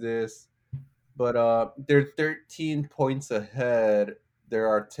answer to this, but they're 13 points ahead. There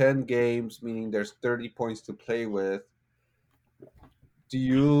are 10 games, meaning there's 30 points to play with. Do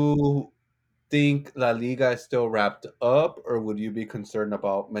you think La Liga is still wrapped up, or would you be concerned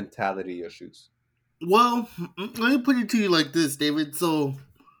about mentality issues? Well, let me put it to you like this, David. So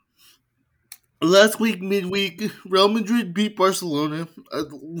last week, midweek, Real Madrid beat Barcelona.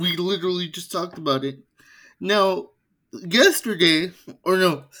 We literally just talked about it. Now, yesterday, or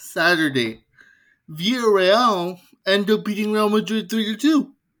no, Saturday, Villarreal ended up beating Real Madrid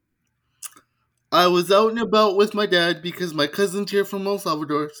 3-2. I was out and about with my dad because my cousin's here from El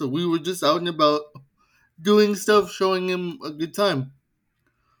Salvador, so we were just out and about doing stuff, showing him a good time.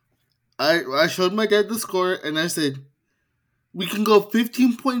 I showed my dad the score and I said, we can go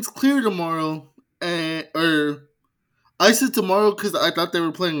 15 points clear tomorrow, and or I said tomorrow because I thought they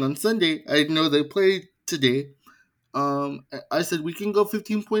were playing on Sunday. I didn't know they played today. I said we can go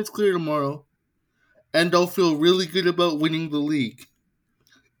 15 points clear tomorrow, and they'll feel really good about winning the league.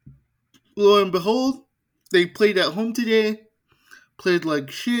 Lo and behold, they played at home today, played like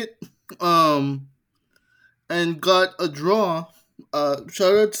shit, um, and got a draw.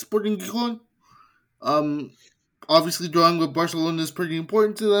 Shout out to Sporting Gijon. Um, Obviously, drawing with Barcelona is pretty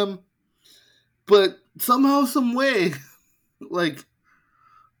important to them, but somehow, some way, like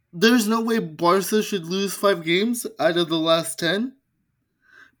there's no way Barca should lose 5 games out of the last 10.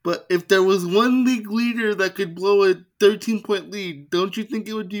 But if there was one league leader that could blow a 13-point lead, don't you think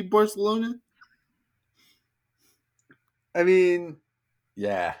it would be Barcelona? I mean,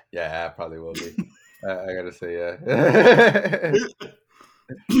 yeah, yeah, I probably will be. I gotta say, yeah.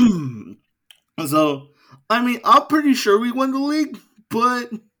 So, I mean, I'm pretty sure we won the league,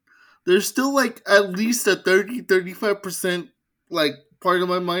 but there's still like at least a 35% like part of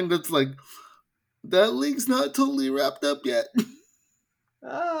my mind that's like, that league's not totally wrapped up yet.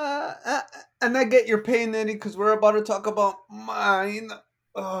 uh, and I get your pain, Eddie, because we're about to talk about mine.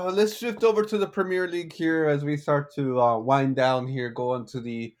 Let's shift over to the Premier League here as we start to wind down here, go on to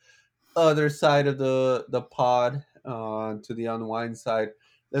the other side of the pod, to the unwind side.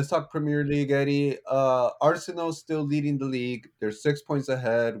 Let's talk Premier League, Eddie. Arsenal still leading the league. They're 6 points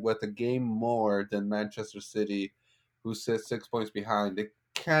ahead with a game more than Manchester City, who sits 6 points behind. They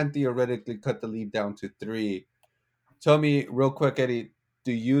can theoretically cut the lead down to three. Tell me real quick, Eddie.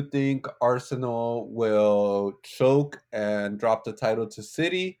 Do you think Arsenal will choke and drop the title to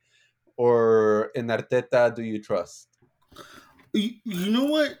City, or in Arteta do you trust? You know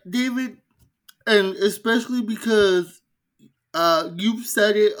what, David? And especially because you've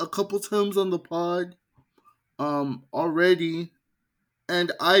said it a couple times on the pod already,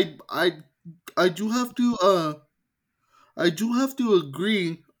 and I do have to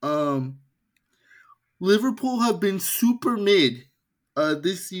agree. Liverpool have been super mid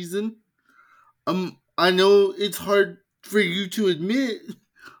this season. I know it's hard for you to admit,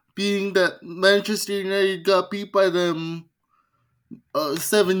 being that Manchester United got beat by them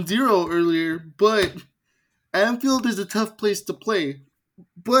 7-0 earlier, but Anfield is a tough place to play.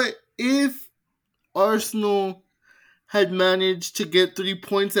 But if Arsenal had managed to get 3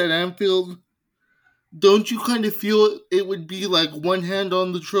 points at Anfield, don't you kind of feel it would be like one hand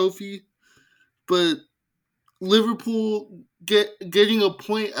on the trophy? But Liverpool getting a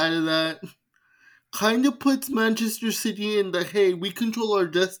point out of that kind of puts Manchester City in the, hey, we control our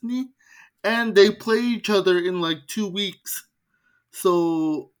destiny, and they play each other in like 2 weeks.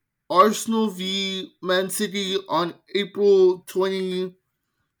 So Arsenal v Man City on April 26th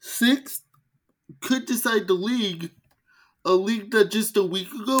could decide the league, a league that just a week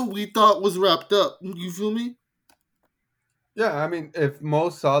ago we thought was wrapped up. You feel me? Yeah, I mean, if Mo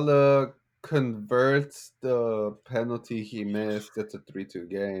Salah converts the penalty he missed, it's a 3-2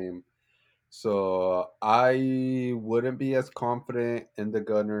 game. So I wouldn't be as confident in the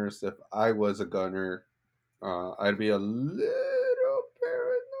Gunners if I was a Gunner. I'd be a little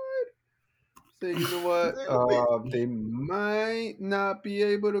paranoid. Say, you know A what? little bit. They might not be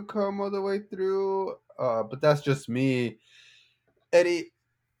able to come all the way through. But that's just me. Eddie,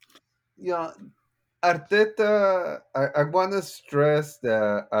 you know, Arteta, I want to stress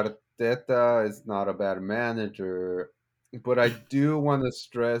that Arteta is not a bad manager, but I do want to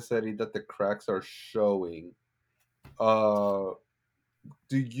stress, Eddie, that the cracks are showing. Uh,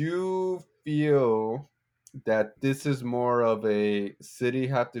 do you feel that this is more of a City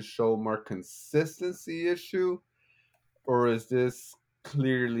have to show more consistency issue, or is this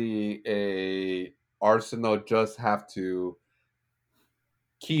clearly a Arsenal just have to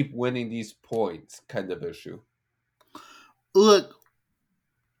keep winning these points kind of issue? Look,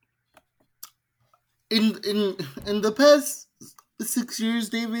 in the past 6 years,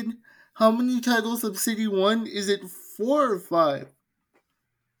 David, how many titles have City won? Is it 4 or 5?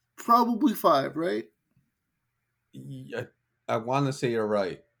 Probably 5, right? Yeah, I want to say you're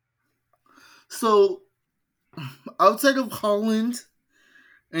right. So outside of Holland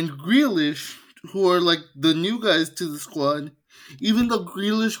and Grealish, who are like the new guys to the squad, even though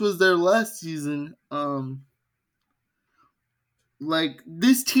Grealish was there last season, like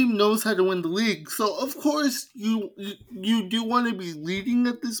this team knows how to win the league. So of course you do want to be leading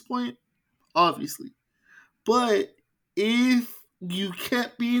at this point, obviously. But if you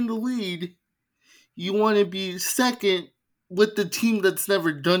can't be in the lead, you want to be second with the team that's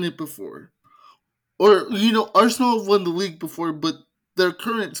never done it before. Or Arsenal have won the league before, but their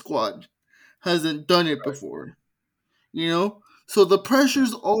current squad hasn't done it before. you know? So the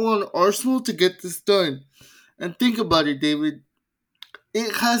pressure's all on Arsenal to get this done. And think about it, David.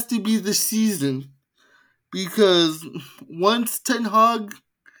 It has to be the season because once Ten Hag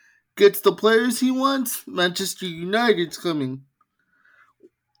gets the players he wants, Manchester United's coming.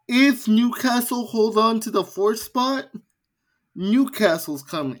 If Newcastle hold on to the fourth spot, Newcastle's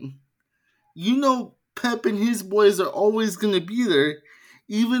coming. You know Pep and his boys are always going to be there,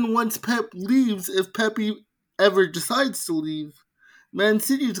 even once Pep leaves. If Pep ever decides to leave, Man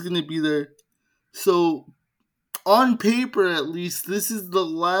City's going to be there. So, on paper at least, this is the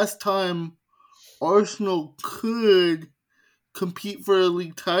last time Arsenal could compete for a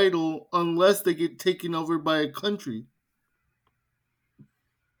league title unless they get taken over by a country.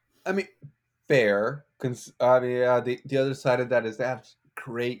 I mean, fair. I mean, the other side of that is they have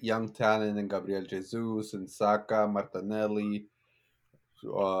great young talent in Gabriel Jesus and Saka, Martinelli,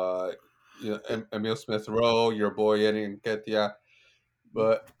 uh, Emil Smith Rowe, your boy Eddie Nketiah.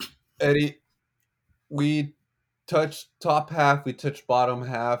 But Eddie, we touched top half, we touched bottom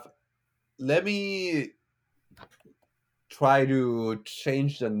half. Let me try to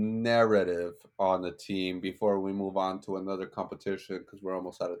change the narrative on the team before we move on to another competition because we're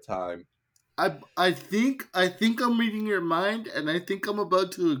almost out of time. I think I'm reading your mind, and I think I'm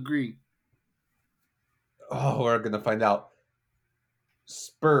about to agree. Oh, we're gonna find out.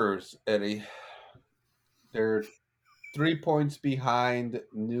 Spurs, Eddie. They're 3 points behind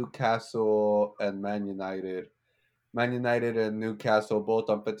Newcastle and Man United. Man United and Newcastle both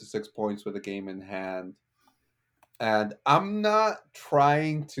on 56 points with a game in hand. And I'm not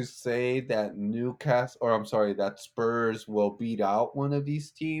trying to say that Newcastle, or I'm sorry, that Spurs will beat out one of these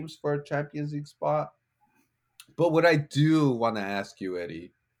teams for a Champions League spot. But what I do want to ask you,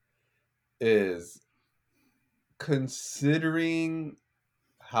 Eddie, is considering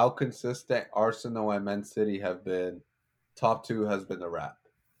how consistent Arsenal and Man City have been, top two has been a wrap.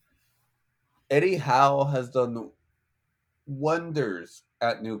 Eddie Howe has done wonders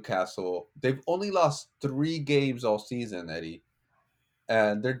at Newcastle. They've only lost 3 games all season, Eddie,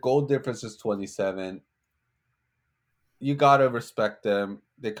 and their goal difference is 27. You gotta respect them.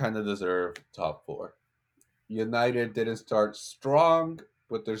 They kind of deserve top four. United didn't start strong,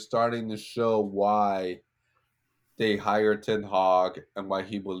 but they're starting to show why they hired Ten Hag and why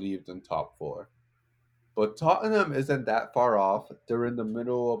he believed in top four. But Tottenham isn't that far off. They're in the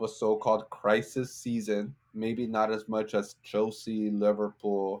middle of a so called crisis season. Maybe not as much as Chelsea,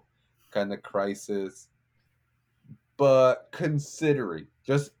 Liverpool kind of crisis. But considering,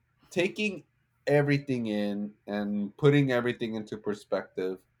 just taking everything in and putting everything into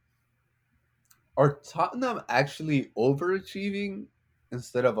perspective, are Tottenham actually overachieving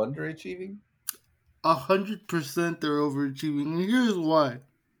instead of underachieving? 100% they're overachieving, and here's why.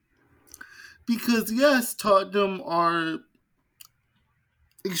 Because yes, Tottenham are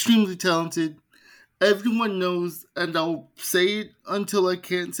extremely talented. Everyone knows, and I'll say it until I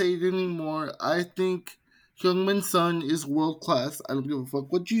can't say it anymore. I think Heung-min Son is world class. I don't give a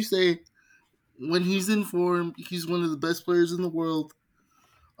fuck what you say. When he's in form, he's one of the best players in the world.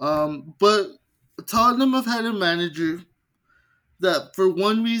 But Tottenham have had a manager that, for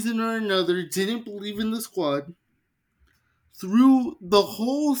one reason or another, didn't believe in the squad, threw the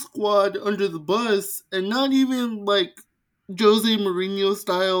whole squad under the bus, and not even like Jose Mourinho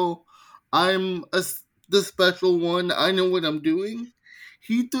style. The special one. I know what I'm doing.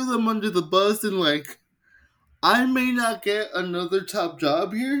 He threw them under the bus and like, I may not get another top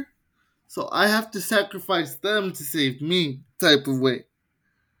job here, so I have to sacrifice them to save me type of way.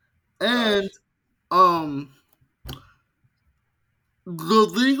 And Gosh. um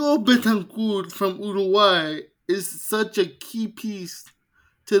Rodrigo Betancourt from Uruguay is such a key piece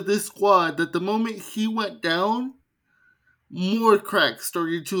to this squad that the moment he went down, more cracks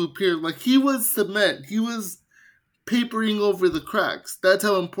started to appear. Like he was cement. He was papering over the cracks. That's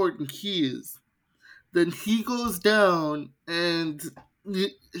how important he is. Then he goes down and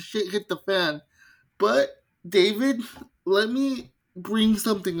shit hit the fan. But David, let me bring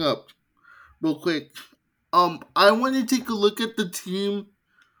something up real quick. I want to take a look at the team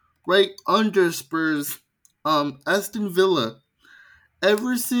right under Spurs. Aston Villa.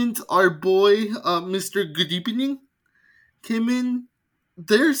 Ever since our boy, Mr. Good Evening, came in,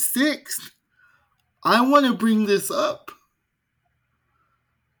 they're sixth. I want to bring this up.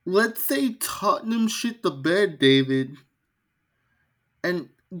 Let's say Tottenham shit the bed, David. And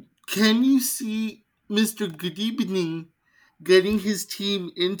can you see Mr. Good Evening getting his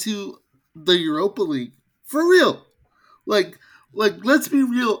team into the Europa League? For real. Like, let's be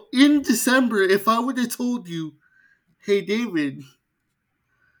real. In December, if I would have told you, hey, David,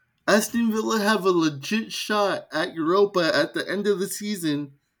 Aston Villa have a legit shot at Europa at the end of the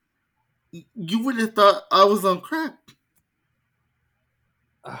season, you would have thought I was on crack.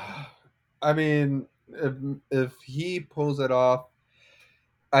 I mean, if he pulls it off,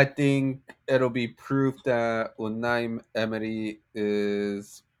 I think it'll be proof that Unai Emery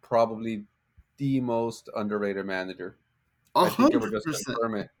is probably the most underrated manager. A I think it would hundred just percent.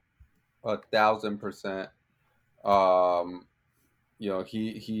 confirm it 1,000%. Um,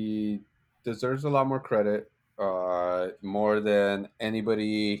 he deserves a lot more credit, more than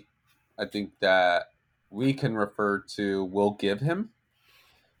anybody. I think that we can refer to will give him.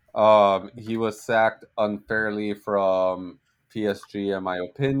 He was sacked unfairly from PSG, in my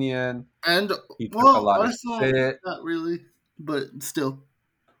opinion. And He took a well, lot of Arsenal, shit. not really, but still,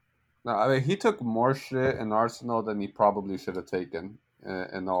 No, I mean he took more shit in Arsenal than he probably should have taken.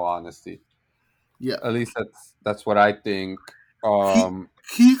 In all honesty, yeah. at least that's what I think. He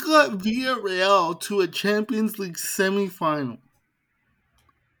he got Villarreal to a Champions League semifinal.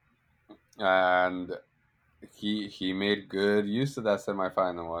 And he made good use of that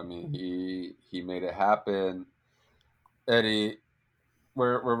semifinal. I mean, he made it happen. Eddie,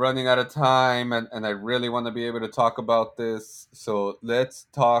 we're running out of time, and I really want to be able to talk about this. So let's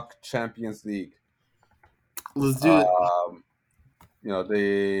talk Champions League. Let's do it. Um,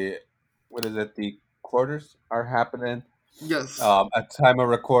 the what is it? The quarters are happening. Yes. At time of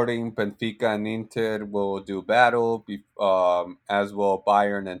recording, Benfica and Inter will do battle, as will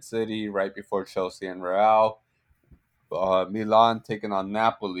Bayern and City right before Chelsea and Real. Milan taking on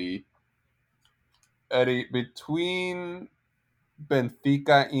Napoli. Eddie, between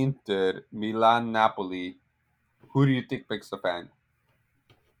Benfica, Inter, Milan, Napoli, who do you think picks the fan?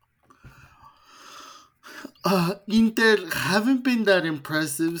 Inter haven't been that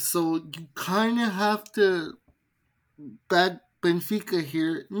impressive, so you kind of have to back Benfica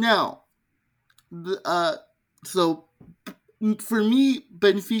here. Now, the, so for me,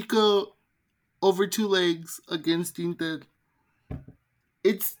 Benfica over two legs against Inter.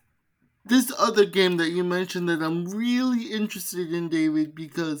 It's this other game that you mentioned that I'm really interested in, David,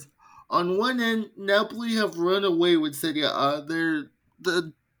 because on one end, Napoli have run away with Serie A. They're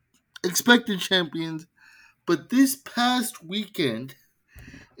the expected champions. But this past weekend,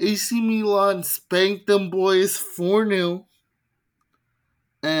 AC Milan spanked them boys 4-0.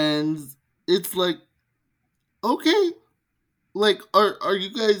 And it's like, okay. Like, are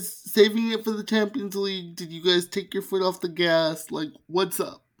you guys saving it for the Champions League? Did you guys take your foot off the gas? Like, what's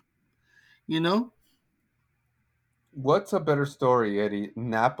up? You know? What's a better story, Eddie?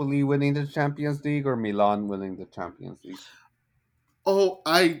 Napoli winning the Champions League or Milan winning the Champions League? Oh,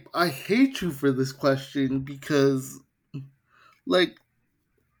 I hate you for this question because like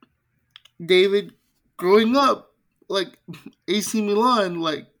David growing up, like AC Milan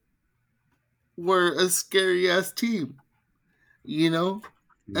were a scary ass team, you know?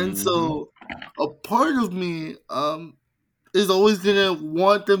 And Hmm. so a part of me is always gonna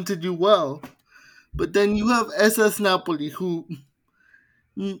want them to do well. But then you have SS Napoli who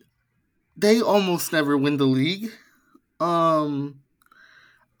they almost never win the league. Um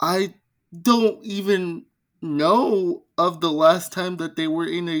I don't even know of the last time that they were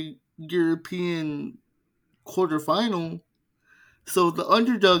in a European quarterfinal. So the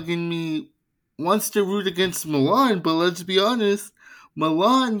underdog in me wants to root against Milan, but let's be honest,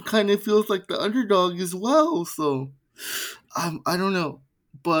 Milan kind of feels like the underdog as well. So I don't know,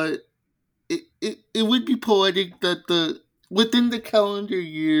 but it would be poetic that the within the calendar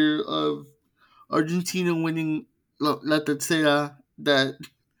year of Argentina winning La Tercera that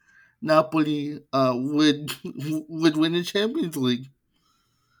Napoli would win the Champions League.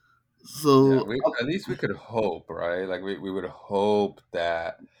 Yeah, So at least we could hope, right? Like we would hope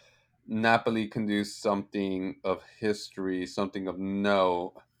that Napoli can do something of history, something of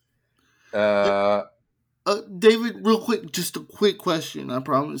note. Uh, David, real quick, just a quick question. I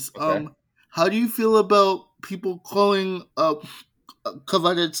promise. okay. How do you feel about people calling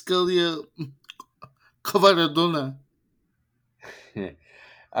Kvaratskhelia Kvaradona?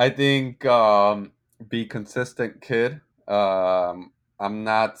 I think be consistent, kid. I'm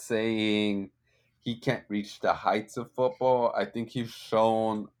not saying he can't reach the heights of football. I think he's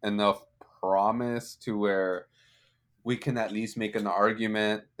shown enough promise to where we can at least make an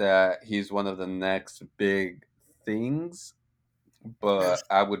argument that he's one of the next big things. Yes. But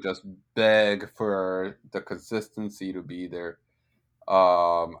I would just beg for the consistency to be there.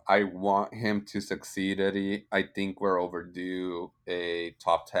 I want him to succeed, Eddie. I think we're overdue a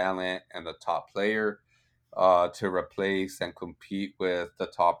top talent and a top player to replace and compete with the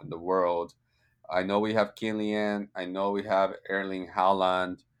top in the world. I know we have Killian. I know we have Erling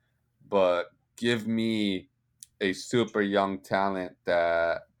Haaland. but give me a super young talent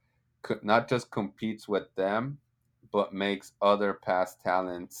that not just competes with them, but makes other past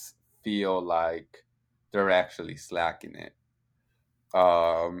talents feel like they're actually slacking it.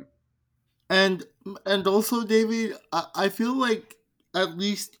 Um, And and also, David, I feel like at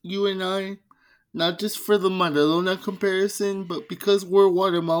least you and I, not just for the Maradona comparison, but because we're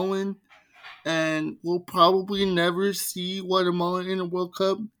Guatemalan and we'll probably never see Guatemala in a World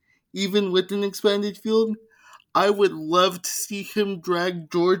Cup, even with an expanded field. I would love to see him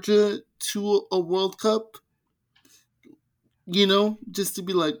drag Georgia to a World Cup, just to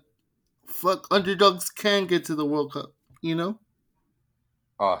be like, fuck, underdogs can get to the World Cup, you know?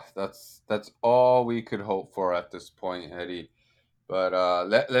 oh, that's all we could hope for at this point, Eddie. But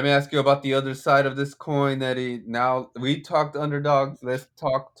let me ask you about the other side of this coin, Eddie. Now we talked underdogs. Let's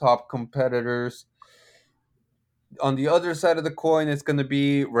talk top competitors. On the other side of the coin, it's going to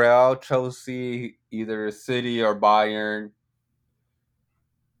be Real, Chelsea, either City or Bayern.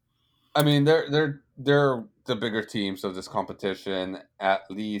 I mean, they're the bigger teams of this competition, at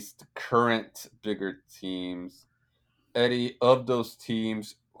least current bigger teams. Eddie, of those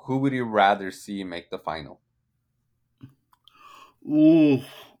teams, who would you rather see make the final? Ooh.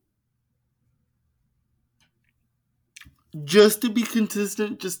 Just to be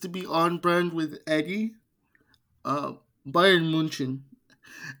consistent, just to be on brand with Eddie, uh, Bayern Munchen.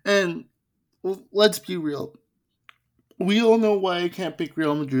 And let's be real. We all know why I can't pick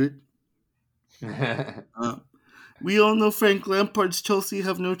Real Madrid. Uh, we all know Frank Lampard's Chelsea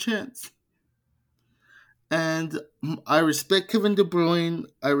have no chance. And I respect Kevin De Bruyne.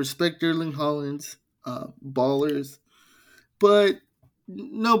 I respect Erling Haaland's ballers. But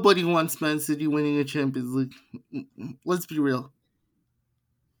nobody wants Man City winning a Champions League. Let's be real.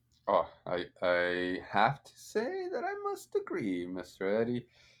 Oh, I have to say that I must agree, Mr. Eddie.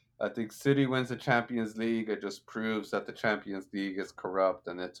 I think City wins the Champions League. It just proves that the Champions League is corrupt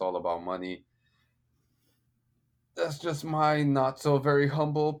and it's all about money. That's just my not so very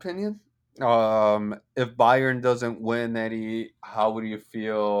humble opinion. If Bayern doesn't win, Eddie, how would you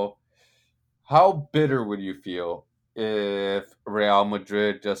feel? How bitter would you feel if Real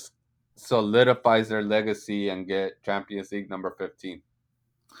Madrid just solidifies their legacy and get Champions League number 15?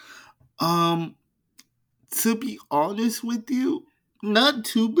 Um, to be honest with you, not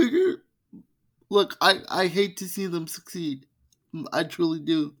too bitter. Look, I hate to see them succeed. I truly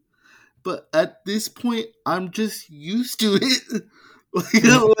do. But at this point, I'm just used to it.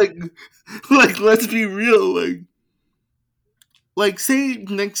 like, let's be real. Say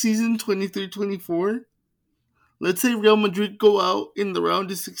next season, 23-24. Let's say Real Madrid go out in the round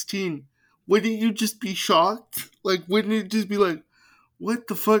of 16. Wouldn't you just be shocked? Wouldn't it just be like, what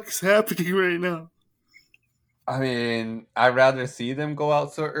the fuck is happening right now? I mean, I'd rather see them go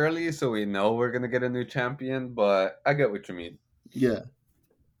out so early so we know we're going to get a new champion, but I get what you mean. Yeah.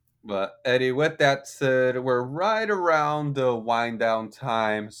 But Eddie, with that said, we're right around the wind down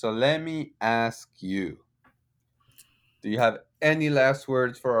time. So let me ask you, do you have any last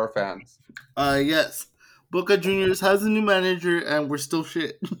words for our fans? Yes. Boca Juniors has a new manager, and we're still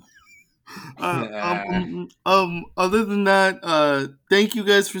shit. Other than that, thank you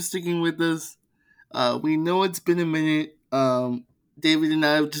guys for sticking with us. We know it's been a minute. David and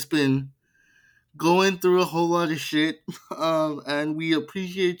I have just been going through a whole lot of shit, and we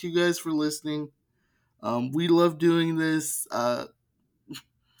appreciate you guys for listening. We love doing this.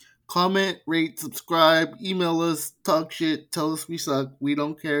 Comment, rate, subscribe, email us, talk shit, tell us we suck. We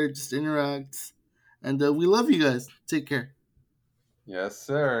don't care, just interact. And we love you guys. Take care. Yes,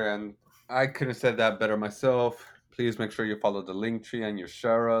 sir. And I could have said that better myself. Please make sure you follow the link tree and you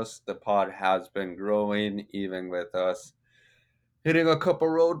share us. The pod has been growing, even with us hitting a couple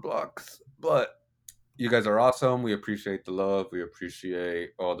roadblocks. But you guys are awesome. We appreciate the love. We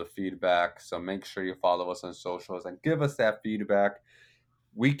appreciate all the feedback. So make sure you follow us on socials and give us that feedback.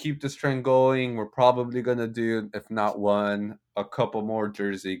 We keep this trend going. We're probably gonna do, if not one, a couple more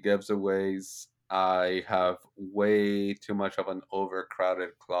jersey giveaways. I have way too much of an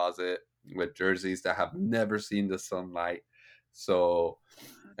overcrowded closet with jerseys that have never seen the sunlight. So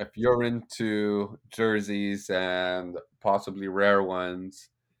if you're into jerseys and possibly rare ones,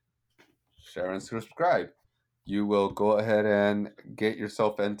 share and subscribe. You will go ahead and get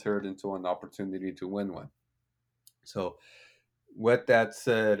yourself entered into an opportunity to win one. So with that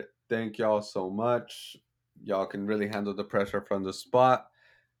said, thank y'all so much. Y'all can really handle the pressure from the spot,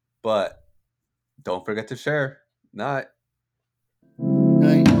 but don't forget to share. Night.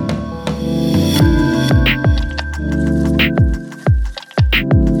 Night.